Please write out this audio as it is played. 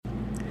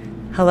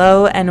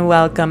Hello and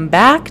welcome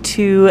back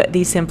to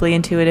the Simply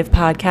Intuitive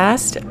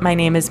podcast. My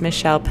name is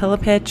Michelle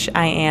Pilipich.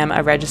 I am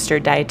a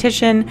registered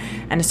dietitian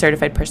and a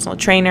certified personal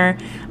trainer.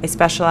 I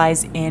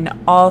specialize in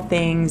all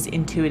things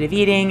intuitive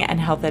eating and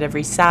health at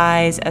every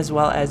size, as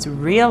well as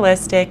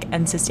realistic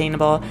and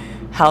sustainable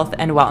health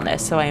and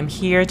wellness. So I am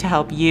here to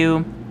help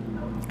you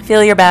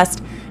feel your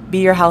best,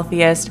 be your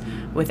healthiest,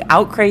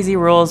 without crazy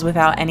rules,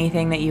 without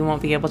anything that you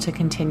won't be able to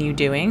continue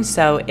doing.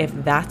 So if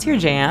that's your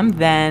jam,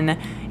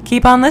 then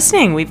keep on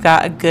listening. We've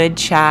got a good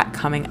chat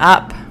coming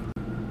up.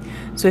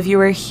 So if you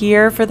were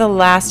here for the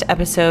last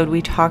episode,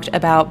 we talked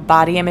about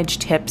body image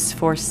tips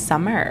for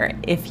summer.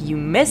 If you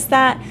missed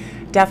that,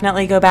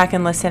 definitely go back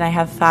and listen. I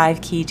have 5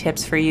 key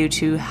tips for you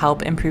to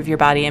help improve your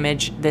body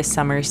image this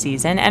summer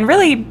season, and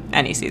really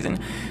any season.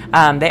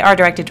 They are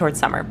directed towards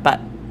summer,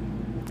 but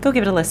go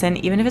give it a listen,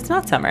 even if it's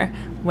not summer,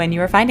 when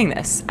you are finding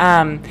this.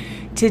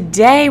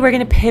 Today, we're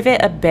going to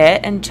pivot a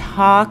bit and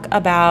talk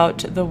about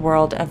the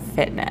world of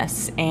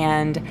fitness.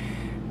 And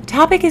the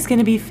topic is going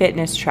to be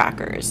fitness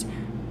trackers,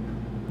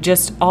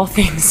 just all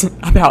things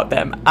about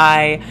them.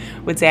 I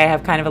would say I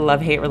have kind of a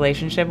love-hate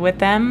relationship with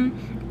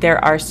them.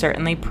 There are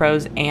certainly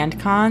pros and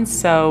cons,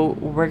 so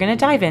we're going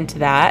to dive into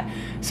that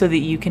so that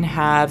you can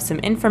have some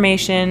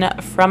information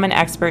from an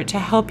expert to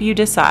help you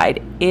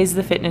decide, is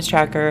the fitness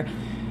tracker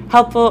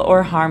helpful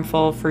or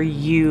harmful for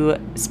you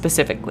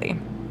specifically?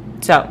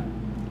 So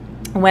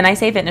when I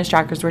say fitness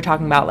trackers, we're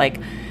talking about like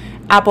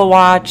Apple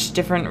Watch,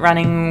 different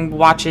running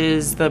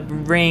watches, the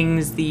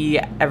rings,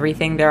 the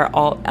everything. They're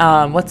all,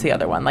 what's the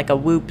other one? Like a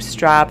Whoop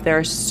strap. There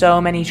are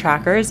so many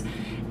trackers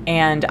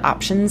and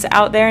options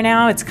out there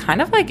now. It's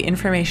kind of like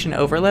information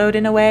overload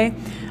in a way.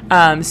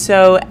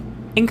 So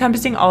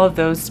encompassing all of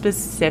those,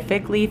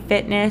 specifically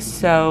fitness.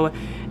 So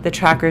the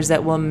trackers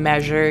that will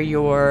measure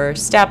your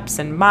steps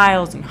and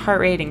miles and heart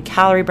rate and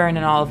calorie burn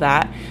and all of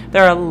that.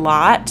 There are a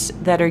lot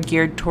that are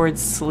geared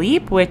towards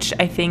sleep, which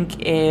I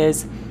think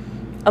is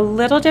a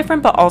little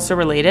different but also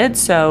related.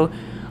 So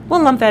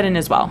we'll lump that in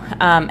as well.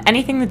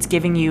 Anything that's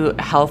giving you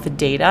health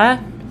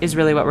data is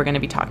really what we're going to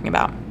be talking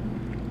about.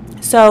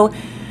 So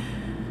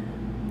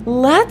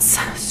let's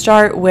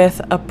start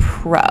with a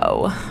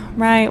pro,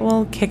 right?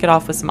 We'll kick it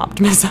off with some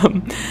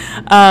optimism.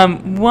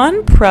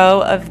 One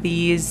pro of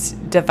these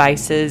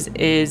devices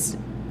is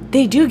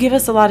they do give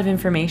us a lot of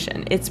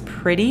information. It's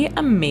pretty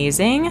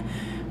amazing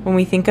when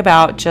we think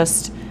about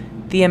just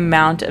the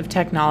amount of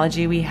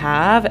technology we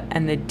have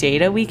and the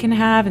data we can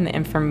have and the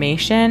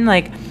information.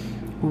 Like,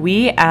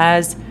 we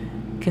as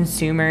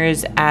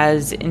consumers,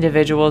 as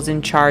individuals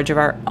in charge of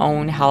our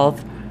own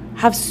health,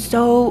 have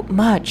so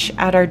much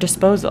at our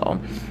disposal.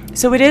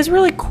 So it is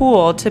really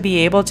cool to be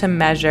able to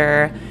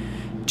measure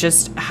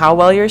just how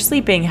well you're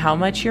sleeping, how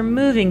much you're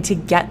moving, to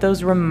get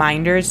those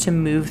reminders to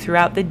move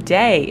throughout the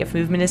day. If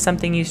movement is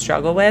something you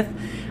struggle with,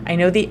 I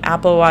know the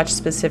Apple Watch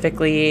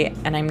specifically,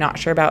 and I'm not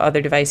sure about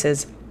other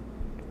devices,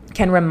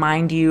 can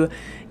remind you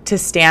to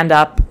stand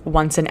up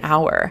once an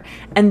hour.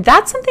 And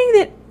that's something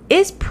that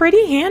is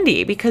pretty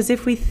handy, because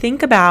if we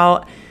think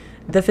about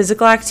the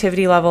physical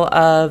activity level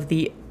of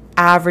the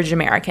average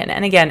American,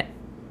 and again,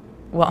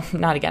 well,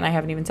 not again, I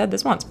haven't even said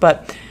this once,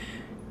 but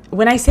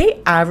when I say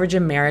average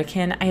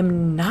American, I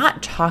am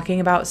not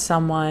talking about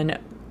someone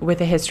with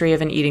a history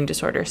of an eating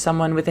disorder,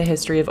 someone with a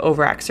history of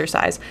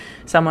overexercise,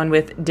 someone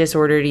with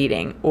disordered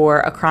eating, or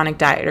a chronic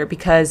dieter,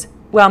 because,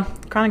 well,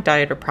 chronic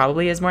dieter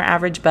probably is more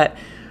average, but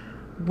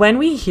when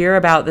we hear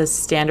about the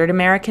standard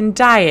American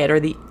diet or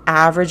the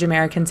average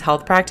American's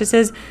health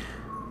practices,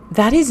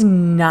 that is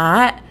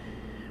not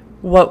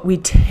what we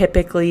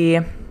typically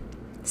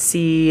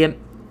see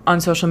on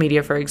social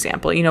media, for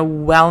example.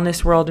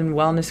 Wellness world and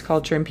wellness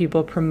culture and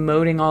people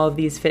promoting all of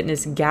these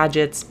fitness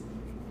gadgets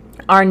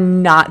are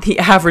not the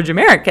average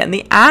American.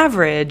 The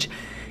average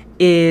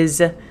is,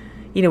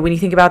 when you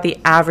think about the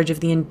average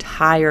of the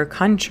entire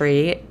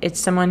country, it's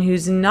someone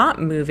who's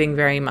not moving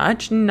very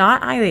much,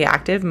 not highly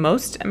active.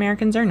 Most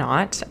Americans are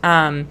not.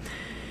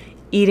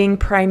 Eating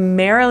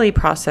primarily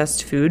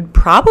processed food,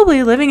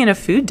 probably living in a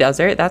food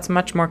desert. That's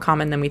much more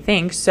common than we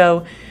think.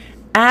 So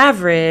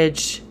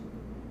average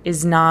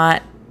is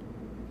not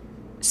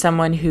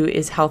someone who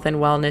is health and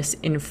wellness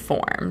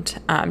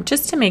informed,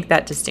 just to make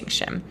that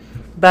distinction.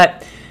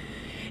 But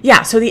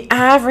yeah, so the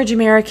average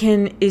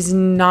American is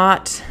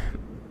not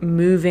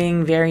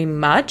moving very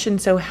much.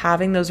 And so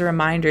having those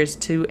reminders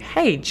to,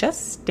 hey,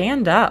 just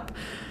stand up,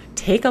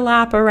 take a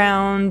lap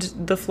around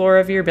the floor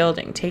of your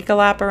building, take a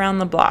lap around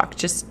the block,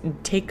 just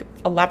take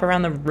a lap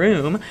around the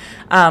room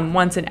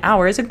once an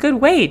hour is a good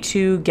way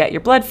to get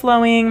your blood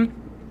flowing,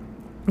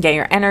 get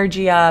your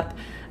energy up,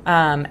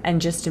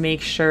 and just to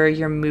make sure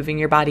you're moving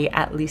your body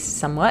at least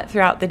somewhat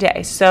throughout the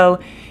day.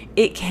 So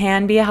it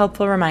can be a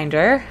helpful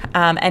reminder,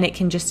 and it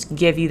can just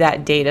give you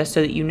that data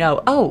so that you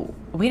know, oh,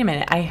 wait a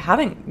minute, I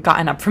haven't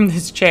gotten up from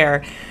this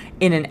chair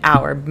in an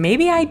hour.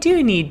 Maybe I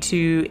do need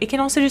to. It can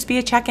also just be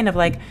a check-in of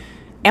like,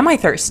 am I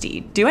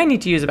thirsty? Do I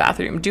need to use a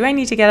bathroom? Do I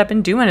need to get up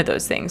and do one of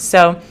those things?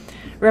 So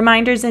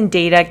reminders and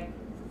data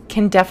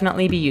can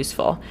definitely be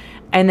useful.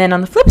 And then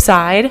on the flip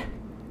side,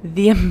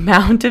 the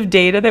amount of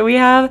data that we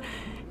have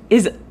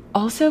is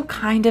also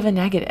kind of a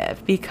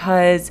negative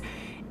because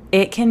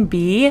it can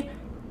be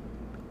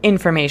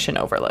information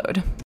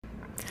overload.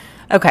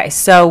 Okay,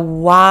 so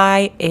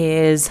why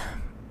is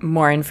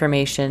more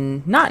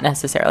information not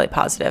necessarily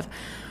positive?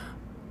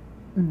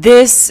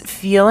 This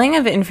feeling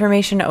of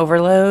information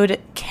overload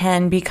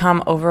can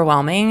become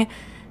overwhelming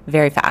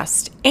very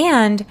fast.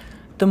 And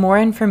the more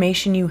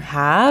information you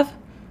have,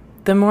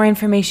 the more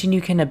information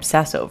you can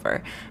obsess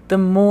over, the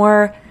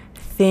more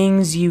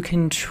things you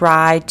can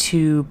try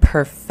to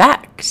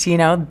perfect.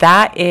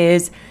 That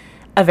is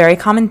a very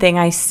common thing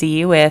I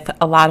see with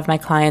a lot of my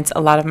clients,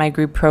 a lot of my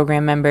group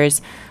program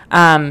members,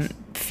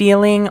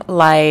 feeling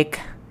like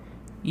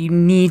you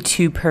need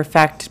to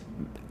perfect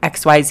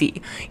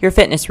XYZ, your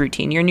fitness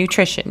routine, your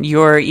nutrition,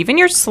 even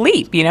your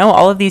sleep,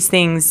 all of these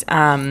things.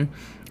 Oh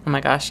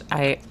my gosh,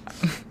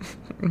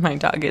 my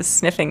dog is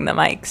sniffing the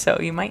mic, so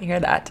you might hear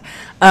that.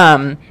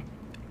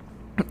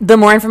 The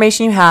more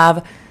information you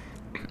have,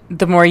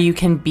 the more you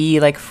can be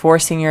like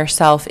forcing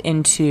yourself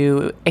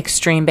into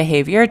extreme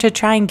behavior to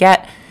try and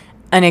get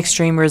an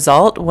extreme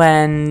result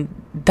when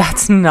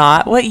that's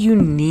not what you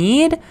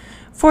need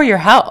for your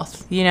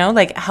health.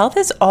 Like health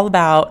is all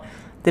about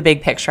the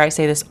big picture. I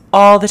say this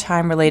all the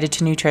time related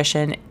to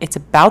nutrition. It's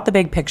about the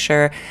big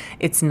picture.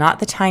 It's not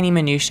the tiny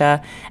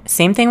minutia.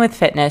 Same thing with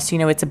fitness.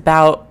 It's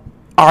about,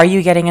 are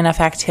you getting enough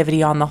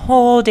activity on the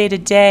whole, day to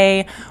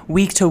day,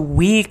 week to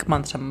week,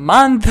 month to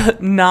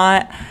month?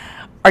 Not,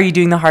 are you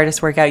doing the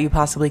hardest workout you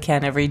possibly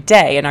can every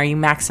day? And are you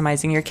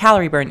maximizing your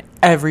calorie burn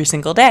every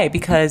single day?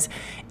 Because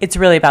it's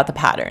really about the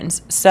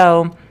patterns.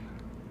 So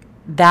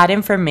that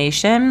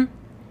information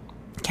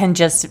can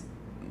just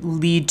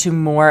lead to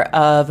more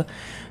of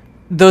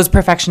those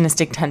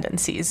perfectionistic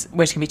tendencies,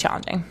 which can be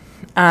challenging.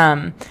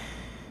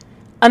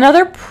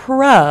 Another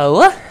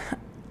pro,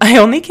 I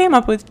only came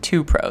up with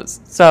 2 pros.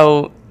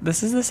 So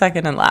this is the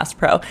second and last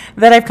pro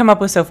that I've come up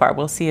with so far.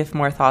 We'll see if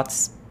more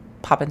thoughts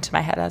pop into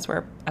my head as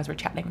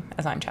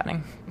I'm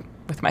chatting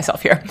with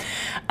myself here.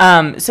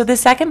 So the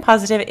second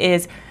positive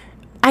is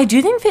I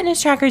do think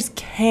fitness trackers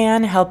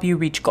can help you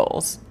reach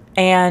goals.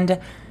 And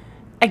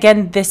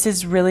again, this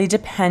is really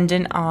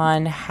dependent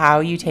on how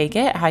you take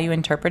it, how you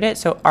interpret it.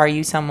 So are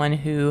you someone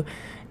who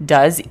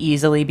does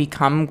easily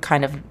become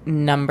kind of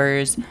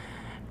numbers,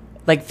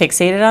 like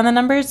fixated on the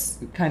numbers,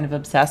 kind of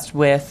obsessed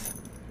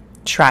with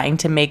trying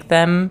to make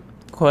them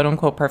quote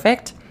unquote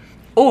perfect?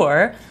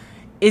 Or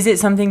is it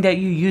something that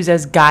you use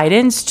as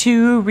guidance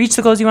to reach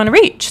the goals you want to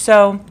reach?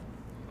 So,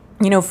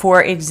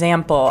 for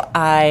example,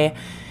 I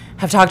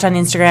have talked on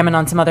Instagram and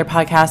on some other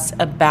podcasts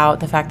about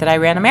the fact that I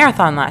ran a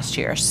marathon last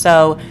year.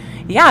 So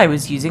yeah, I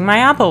was using my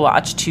Apple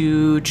Watch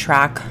to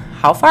track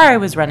how far I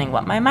was running,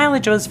 what my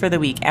mileage was for the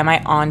week. Am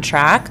I on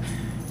track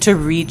to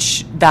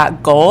reach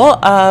that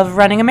goal of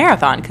running a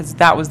marathon? Because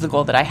that was the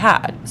goal that I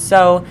had.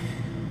 So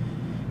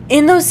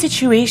in those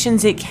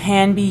situations, it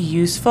can be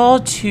useful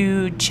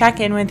to check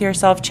in with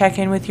yourself, check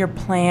in with your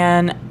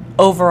plan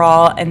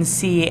overall and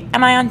see,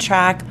 am I on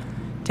track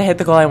to hit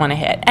the goal I want to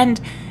hit? And,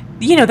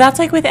 that's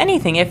like with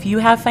anything. If you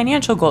have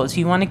financial goals,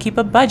 you want to keep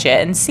a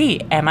budget and see,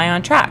 am I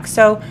on track?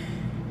 So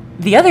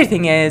the other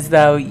thing is,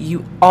 though,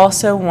 you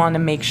also want to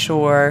make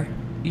sure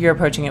you're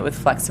approaching it with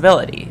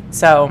flexibility.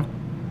 So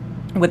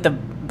with the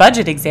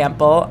budget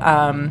example,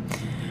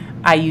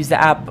 I use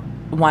the app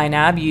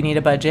YNAB, You Need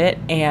a Budget,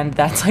 and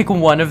that's like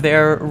one of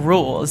their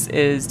rules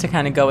is to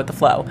kind of go with the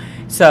flow.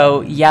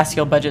 So yes,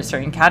 you'll budget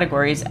certain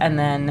categories, and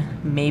then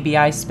maybe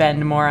I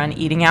spend more on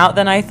eating out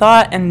than I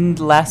thought and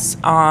less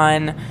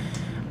on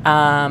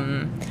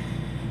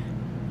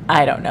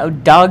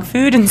dog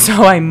food. And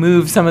so I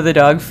move some of the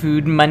dog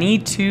food money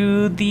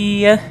to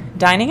the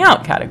dining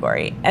out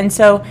category. And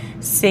so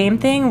same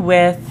thing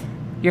with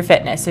your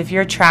fitness. If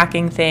you're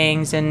tracking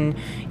things and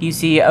you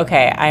see,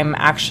 okay, I'm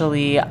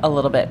actually a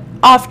little bit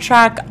off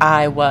track.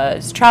 I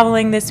was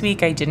traveling this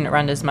week. I didn't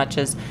run as much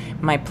as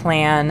my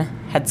plan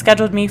had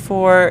scheduled me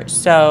for.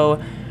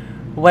 So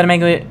what am I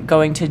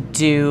going to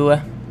do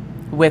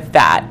with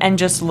that? And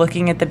just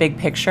looking at the big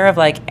picture of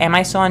like, am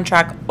I still on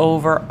track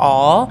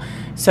overall?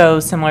 So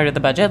similar to the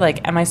budget,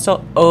 like, am I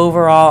still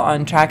overall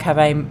on track? Have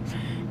I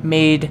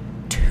made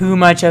too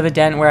much of a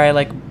dent where I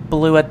like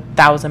blew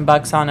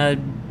 $1,000 on a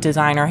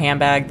designer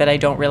handbag that I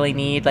don't really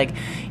need? Like,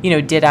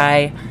 did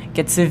I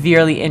get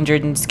severely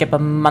injured and skip a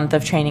month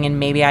of training and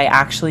maybe I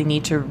actually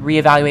need to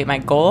reevaluate my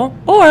goal?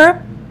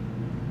 Or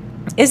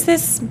is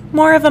this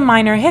more of a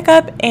minor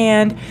hiccup?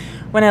 And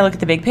when I look at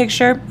the big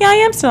picture, yeah, I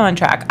am still on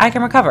track. I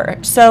can recover.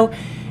 So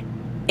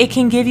it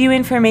can give you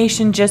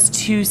information just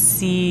to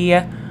see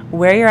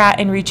where you're at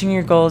in reaching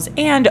your goals,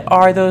 and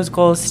are those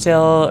goals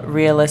still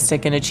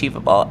realistic and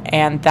achievable?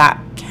 And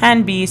that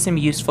can be some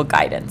useful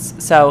guidance.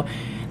 So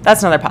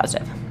that's another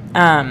positive.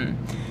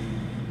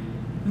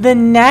 The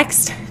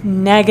next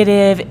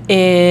negative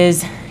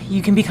is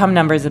you can become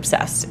numbers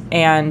obsessed,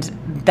 and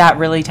that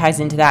really ties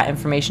into that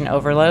information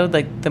overload.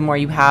 Like the more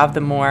you have, the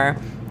more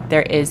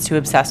there is to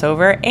obsess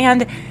over.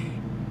 And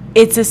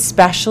it's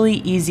especially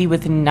easy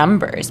with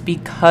numbers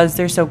because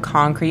they're so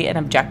concrete and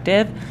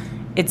objective.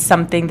 it's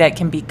something that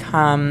can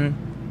become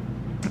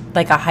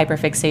like a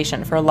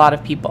hyperfixation for a lot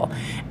of people,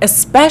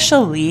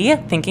 especially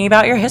thinking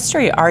about your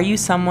history. Are you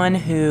someone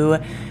who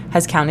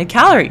has counted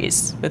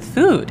calories with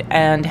food,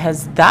 and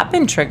has that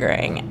been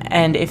triggering?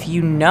 And if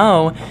you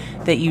know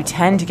that you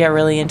tend to get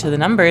really into the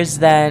numbers,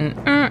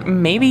 then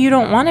maybe you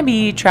don't want to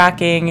be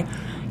tracking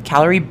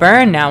calorie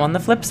burn now on the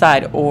flip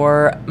side,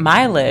 or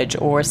mileage,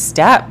 or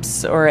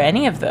steps, or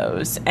any of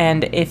those.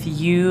 And if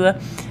you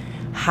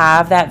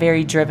have that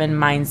very driven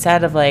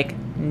mindset of like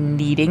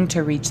needing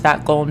to reach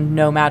that goal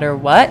no matter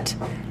what,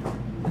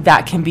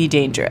 that can be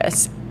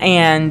dangerous.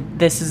 And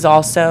this is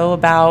also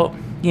about,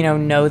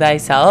 know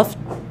thyself.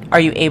 Are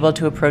you able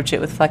to approach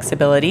it with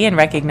flexibility and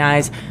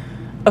recognize,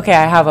 okay,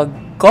 I have a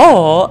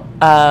goal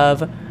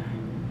of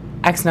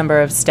X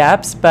number of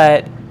steps,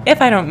 but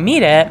if I don't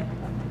meet it,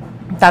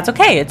 that's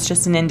okay. It's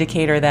just an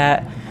indicator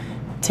that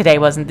today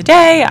wasn't the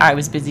day. I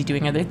was busy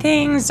doing other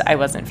things. I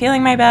wasn't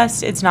feeling my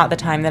best. It's not the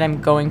time that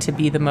I'm going to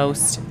be the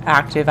most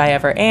active I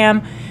ever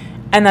am.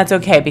 And that's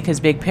okay, because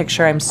big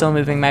picture, I'm still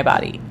moving my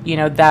body.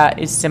 That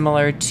is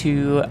similar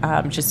to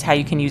just how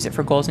you can use it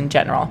for goals in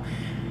general.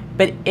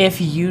 But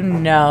if you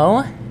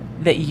know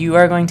that you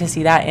are going to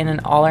see that in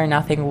an all or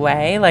nothing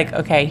way, like,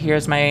 okay,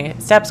 here's my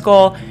steps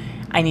goal.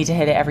 I need to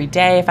hit it every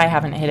day. If I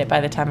haven't hit it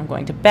by the time I'm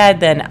going to bed,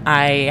 then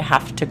I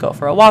have to go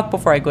for a walk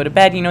before I go to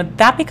bed.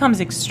 That becomes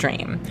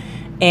extreme.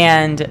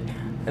 And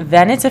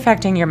then it's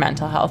affecting your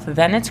mental health.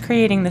 Then it's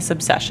creating this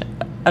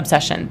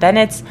obsession. Then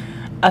it's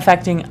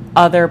affecting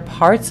other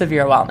parts of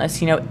your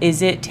wellness.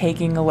 Is it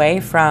taking away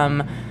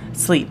from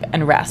sleep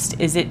and rest?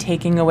 Is it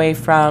taking away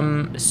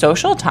from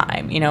social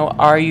time?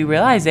 Are you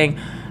realizing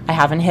I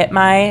haven't hit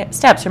my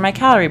steps or my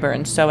calorie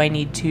burn, so I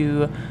need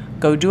to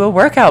go do a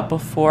workout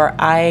before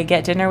I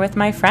get dinner with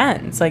my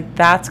friends? Like,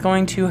 that's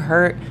going to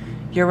hurt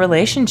your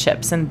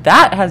relationships, and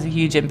that has a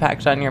huge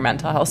impact on your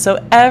mental health.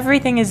 So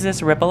everything is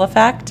this ripple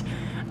effect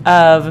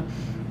of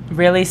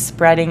really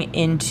spreading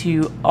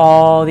into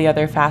all the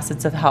other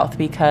facets of health,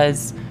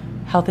 because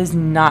health is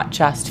not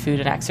just food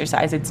and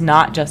exercise. It's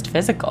not just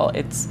physical.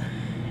 It's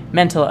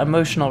mental,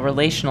 emotional,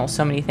 relational,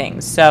 so many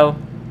things. So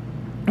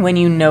when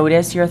you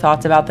notice your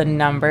thoughts about the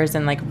numbers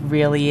and like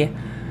really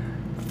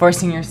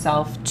forcing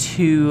yourself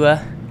to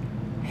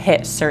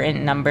hit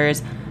certain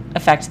numbers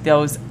affect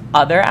those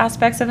other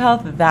aspects of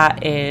health,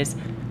 that is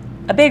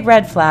a big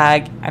red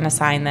flag and a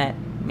sign that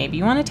maybe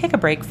you want to take a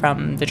break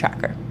from the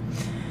tracker.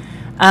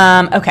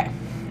 Okay.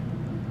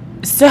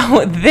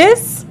 So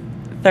this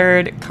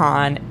third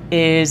con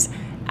is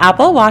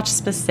Apple Watch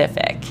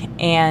specific,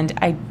 and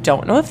I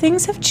don't know if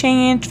things have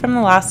changed from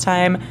the last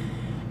time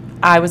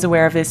I was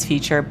aware of this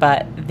feature,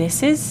 but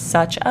this is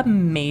such a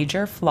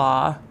major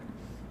flaw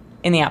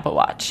in the Apple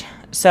Watch.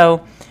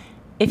 So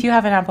if you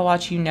have an Apple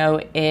Watch,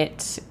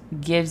 it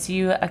gives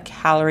you a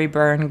calorie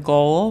burn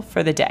goal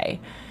for the day.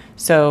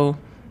 So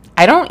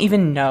I don't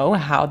even know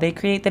how they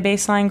create the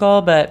baseline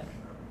goal, but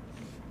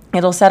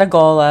it'll set a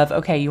goal of,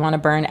 okay, you want to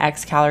burn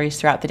X calories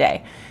throughout the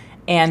day.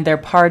 And they're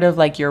part of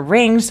like your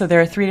rings. So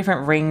there are 3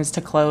 different rings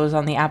to close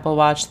on the Apple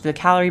Watch: the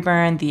calorie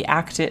burn, the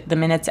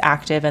minutes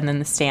active, and then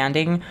the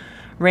standing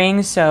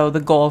ring. So the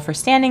goal for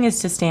standing is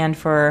to stand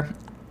for,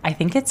 I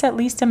think it's at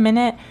least a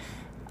minute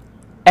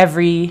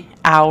every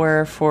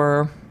hour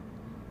for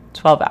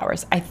 12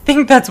 hours. I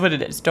think that's what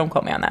it is. Don't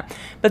quote me on that,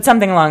 but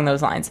something along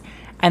those lines.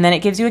 And then it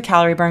gives you a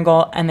calorie burn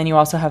goal, and then you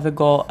also have the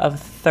goal of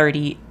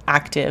 30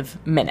 active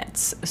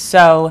minutes.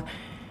 So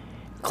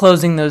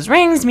closing those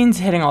rings means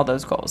hitting all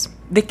those goals.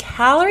 The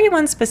calorie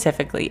one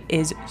specifically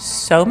is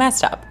so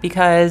messed up,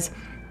 because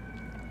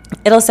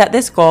it'll set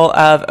this goal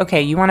of,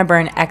 okay, you want to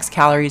burn X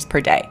calories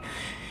per day.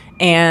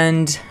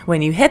 And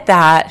when you hit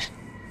that,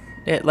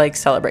 it like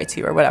celebrates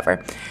you or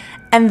whatever.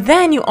 And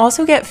then you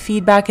also get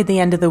feedback at the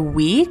end of the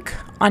week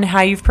on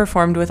how you've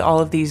performed with all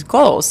of these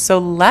goals. So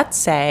let's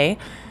say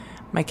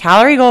my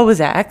calorie goal was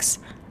X.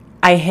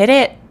 I hit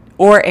it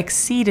or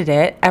exceeded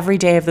it every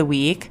day of the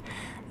week.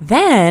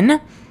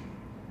 Then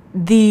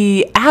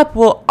the app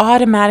will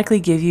automatically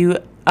give you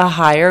a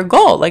higher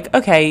goal. Like,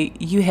 okay,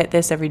 you hit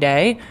this every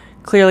day.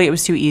 Clearly it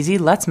was too easy.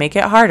 Let's make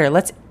it harder.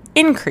 Let's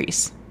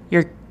increase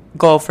your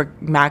goal for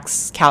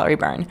max calorie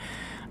burn.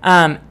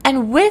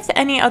 And with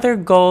any other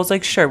goals,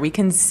 like, sure, we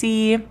can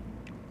see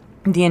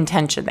the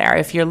intention there.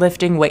 If you're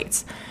lifting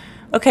weights,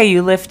 okay,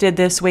 you lifted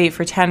this weight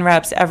for 10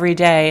 reps every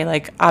day.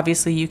 Like,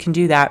 obviously you can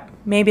do that.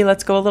 Maybe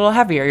let's go a little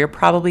heavier. You're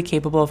probably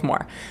capable of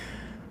more.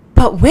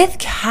 But with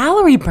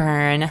calorie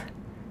burn,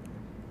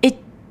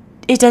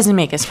 it doesn't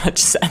make as much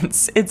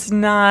sense. It's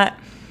not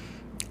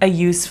a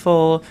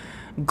useful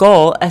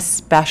goal,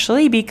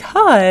 especially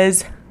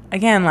because,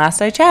 again,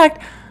 last I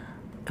checked,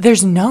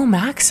 there's no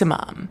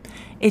maximum.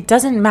 It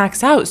doesn't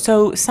max out.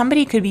 So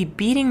somebody could be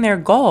beating their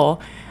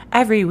goal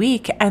every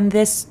week, and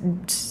this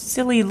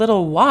silly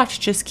little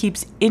watch just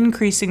keeps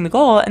increasing the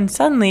goal, and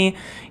suddenly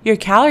your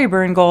calorie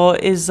burn goal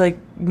is like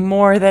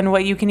more than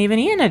what you can even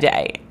eat in a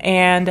day.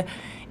 And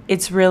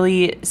it's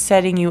really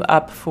setting you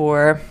up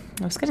for,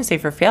 I was going to say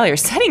for failure,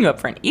 setting you up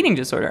for an eating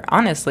disorder,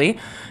 honestly,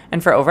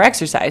 and for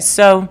overexercise.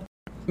 So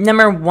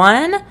number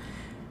one,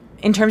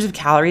 in terms of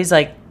calories,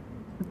 like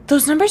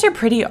those numbers are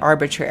pretty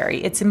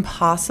arbitrary. It's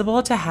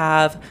impossible to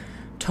have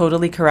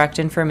totally correct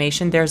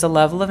information. There's a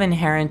level of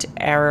inherent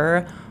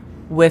error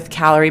with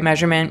calorie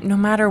measurement, no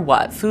matter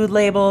what. Food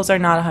labels are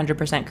not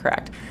 100%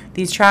 correct.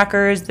 These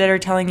trackers that are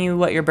telling you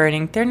what you're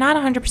burning, they're not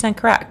 100%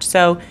 correct.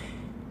 So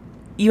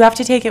you have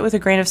to take it with a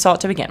grain of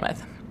salt to begin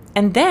with.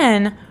 And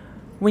then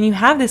when you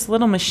have this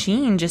little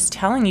machine just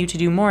telling you to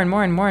do more and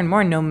more and more and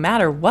more, no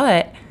matter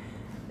what,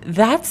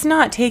 that's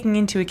not taking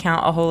into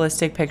account a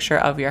holistic picture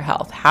of your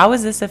health. How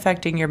is this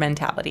affecting your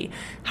mentality?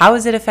 How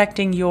is it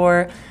affecting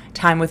your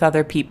time with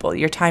other people,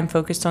 your time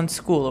focused on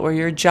school or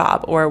your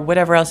job or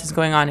whatever else is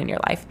going on in your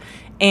life?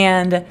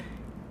 And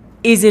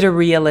is it a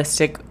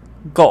realistic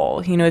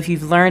goal? You know, if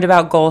you've learned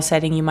about goal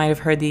setting, you might have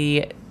heard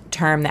the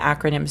term, the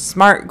acronym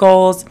SMART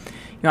goals.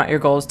 You want your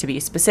goals to be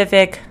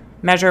specific,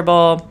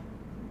 measurable,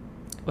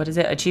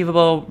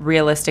 achievable,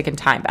 realistic, and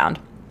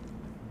time-bound.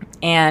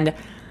 And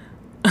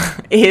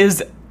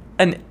is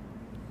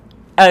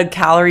a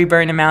calorie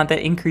burn amount that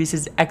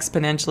increases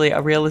exponentially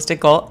a realistic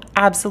goal?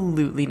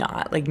 Absolutely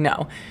not. Like,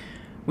 no.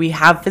 We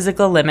have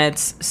physical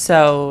limits,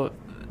 so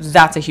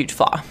that's a huge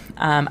flaw.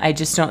 I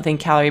just don't think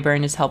calorie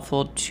burn is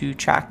helpful to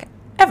track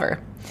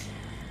ever.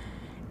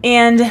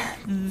 And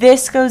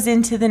this goes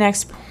into the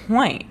next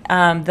point.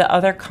 The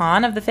other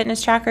con of the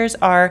fitness trackers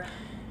are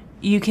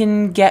you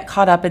can get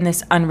caught up in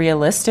this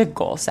unrealistic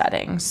goal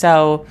setting.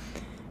 So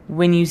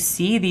when you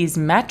see these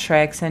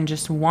metrics and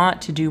just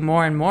want to do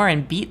more and more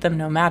and beat them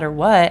no matter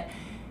what,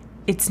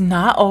 it's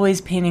not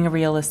always painting a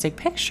realistic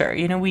picture.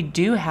 You know, we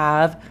do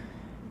have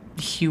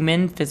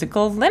human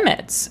physical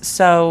limits.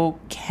 So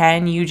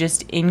can you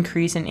just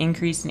increase and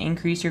increase and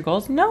increase your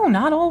goals? No,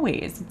 not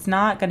always. It's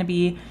not going to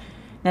be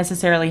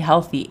necessarily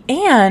healthy.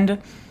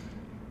 And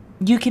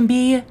you can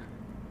be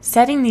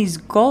setting these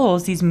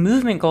goals, these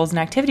movement goals and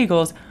activity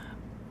goals,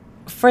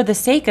 for the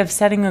sake of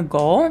setting a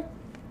goal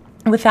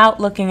without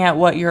looking at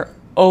what your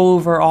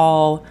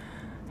overall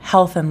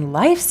health and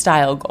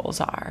lifestyle goals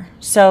are.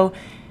 So,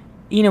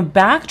 you know,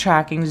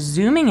 backtracking,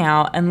 zooming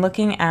out and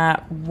looking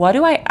at what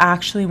do I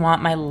actually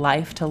want my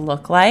life to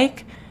look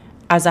like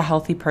as a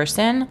healthy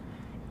person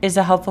is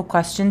a helpful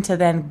question to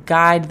then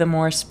guide the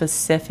more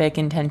specific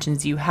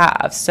intentions you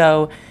have.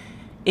 So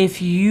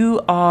if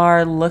you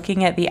are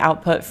looking at the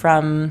output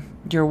from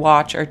your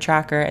watch or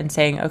tracker and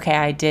saying, okay,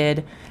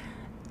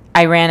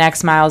 I ran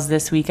X miles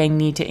this week, I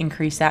need to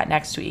increase that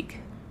next week.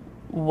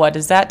 What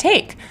does that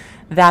take?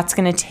 That's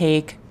going to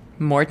take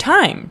more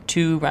time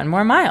to run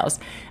more miles.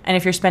 And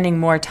if you're spending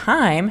more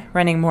time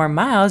running more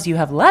miles, you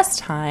have less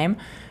time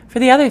for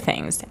the other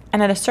things.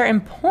 And at a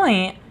certain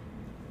point,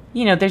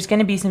 you know, there's going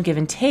to be some give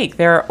and take.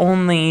 There are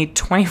only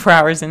 24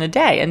 hours in a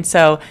day. And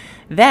so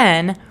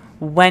then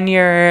when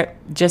you're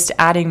just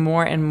adding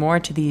more and more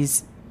to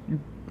these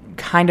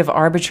kind of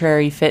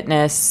arbitrary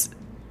fitness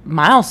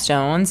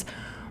milestones,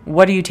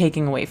 what are you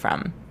taking away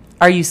from?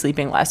 Are you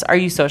sleeping less? Are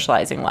you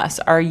socializing less?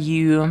 Are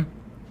you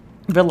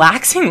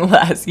relaxing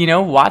less, you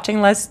know,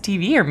 watching less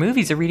TV or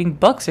movies or reading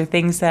books or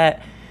things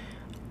that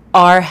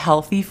are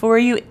healthy for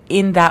you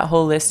in that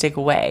holistic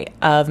way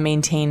of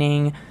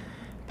maintaining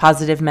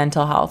positive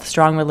mental health,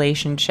 strong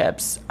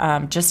relationships,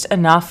 just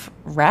enough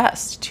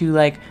rest to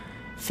like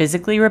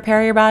physically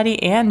repair your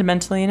body and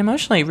mentally and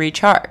emotionally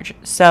recharge.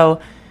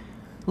 So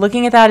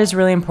looking at that is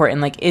really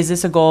important. Like, is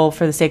this a goal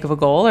for the sake of a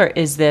goal, or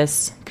is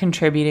this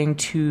contributing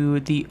to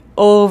the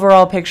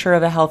overall picture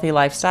of a healthy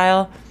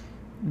lifestyle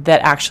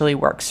that actually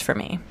works for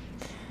me?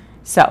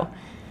 So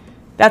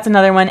that's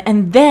another one.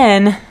 And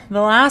then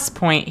the last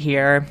point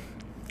here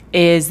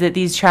is that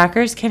these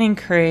trackers can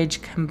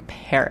encourage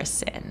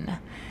comparison.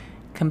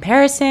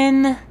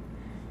 Comparison,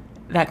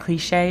 that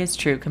cliche is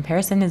true.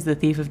 Comparison is the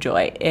thief of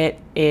joy. It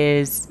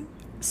is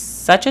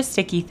such a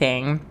sticky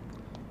thing.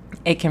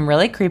 It can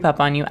really creep up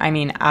on you. I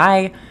mean,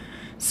 I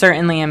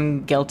certainly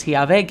am guilty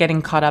of it,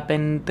 getting caught up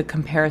in the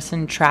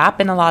comparison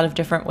trap in a lot of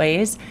different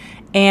ways.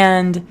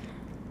 And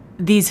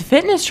these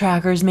fitness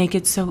trackers make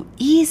it so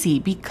easy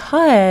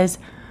because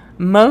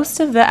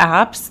most of the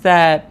apps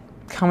that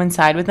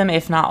coincide with them,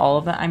 if not all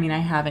of them, I mean, I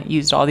haven't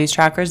used all these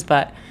trackers,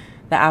 but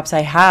the apps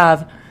I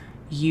have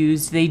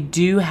used, they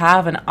do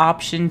have an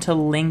option to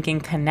link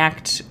and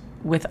connect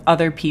with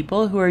other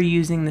people who are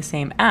using the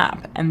same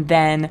app, and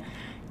then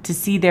to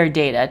see their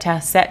data, to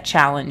set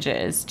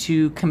challenges,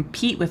 to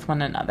compete with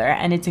one another.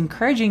 And it's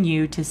encouraging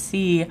you to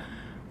see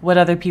what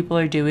other people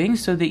are doing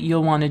so that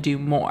you'll want to do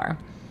more.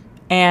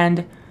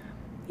 And,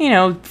 you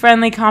know,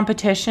 friendly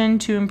competition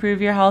to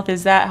improve your health,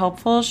 is that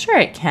helpful? Sure,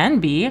 it can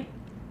be.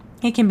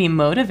 It can be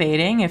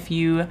motivating if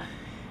you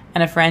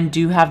and a friend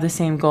do have the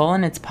same goal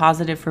and it's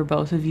positive for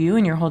both of you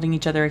and you're holding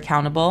each other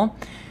accountable.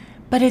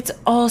 But it's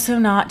also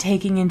not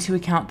taking into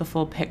account the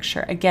full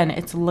picture. Again,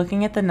 it's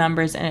looking at the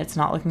numbers and it's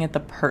not looking at the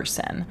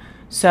person.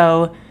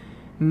 So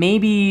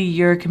maybe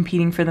you're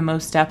competing for the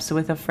most steps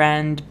with a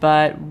friend,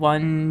 but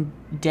one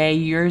day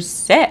you're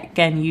sick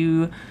and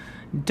you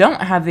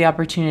don't have the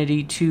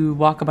opportunity to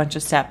walk a bunch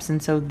of steps.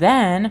 And so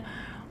then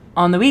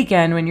on the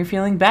weekend, when you're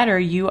feeling better,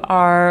 you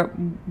are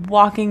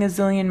walking a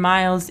zillion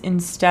miles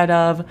instead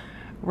of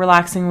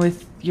relaxing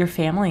with your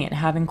family and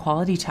having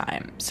quality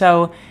time.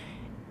 So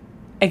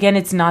again,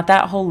 it's not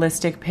that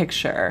holistic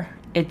picture.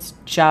 It's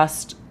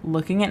just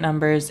looking at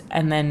numbers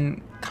and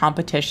then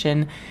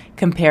competition,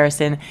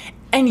 comparison,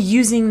 and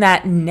using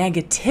that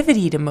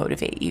negativity to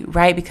motivate you,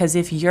 right? Because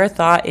if your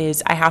thought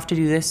is, I have to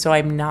do this so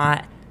I'm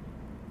not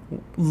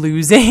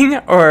losing,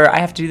 or I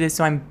have to do this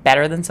so I'm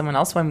better than someone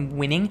else, so I'm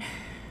winning,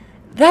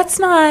 that's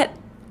not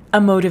a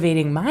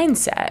motivating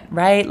mindset,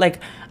 right? Like,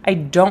 I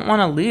don't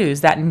want to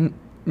lose. That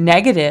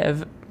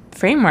negative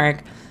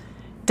framework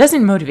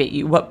doesn't motivate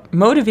you. What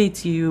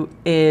motivates you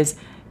is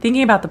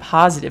thinking about the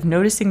positive,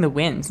 noticing the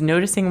wins,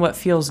 noticing what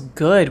feels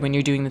good when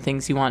you're doing the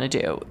things you want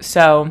to do.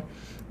 So,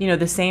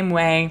 the same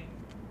way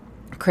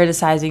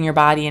criticizing your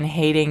body and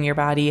hating your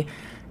body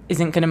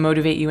isn't going to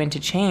motivate you into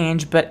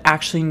change, but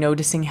actually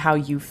noticing how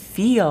you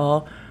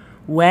feel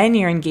when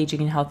you're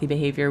engaging in healthy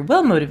behavior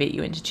will motivate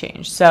you into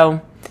change.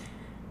 So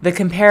the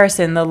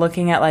comparison, the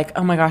looking at like,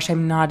 oh my gosh,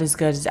 I'm not as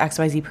good as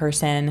XYZ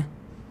person,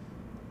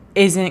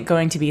 isn't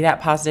going to be that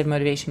positive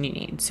motivation you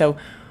need. So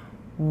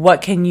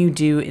what can you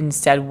do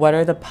instead? What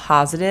are the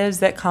positives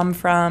that come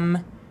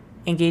from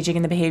engaging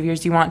in the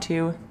behaviors you want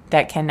to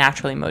that can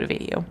naturally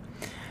motivate you?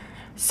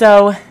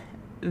 So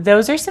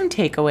those are some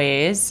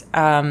takeaways.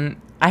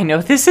 I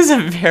know this is a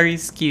very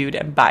skewed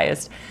and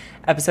biased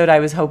episode. I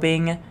was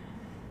hoping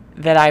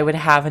that I would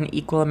have an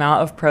equal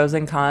amount of pros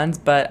and cons,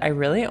 but I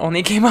really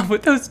only came up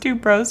with those 2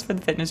 pros for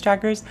the fitness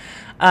trackers.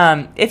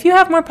 If you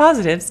have more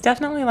positives,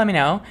 definitely let me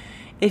know.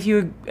 If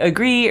you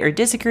agree or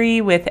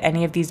disagree with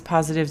any of these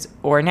positives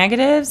or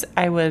negatives,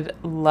 I would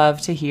love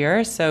to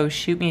hear. So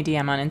shoot me a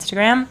DM on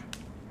Instagram.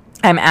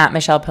 I'm at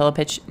Michelle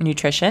Pilipich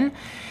Nutrition.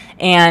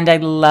 And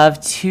I'd love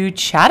to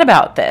chat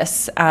about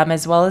this,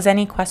 as well as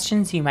any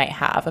questions you might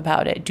have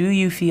about it. Do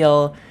you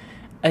feel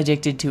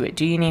addicted to it?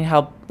 Do you need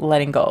help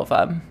letting go of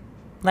them?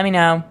 Let me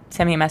know.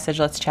 Send me a message.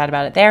 Let's chat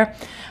about it there.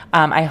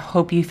 I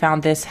hope you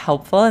found this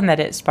helpful and that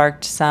it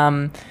sparked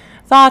some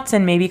thoughts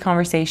and maybe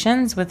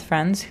conversations with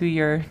friends who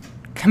you're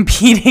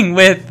competing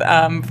with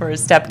for a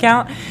step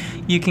count.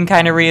 You can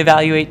kind of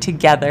reevaluate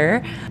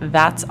together.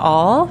 That's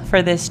all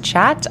for this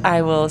chat.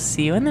 I will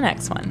see you in the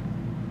next one.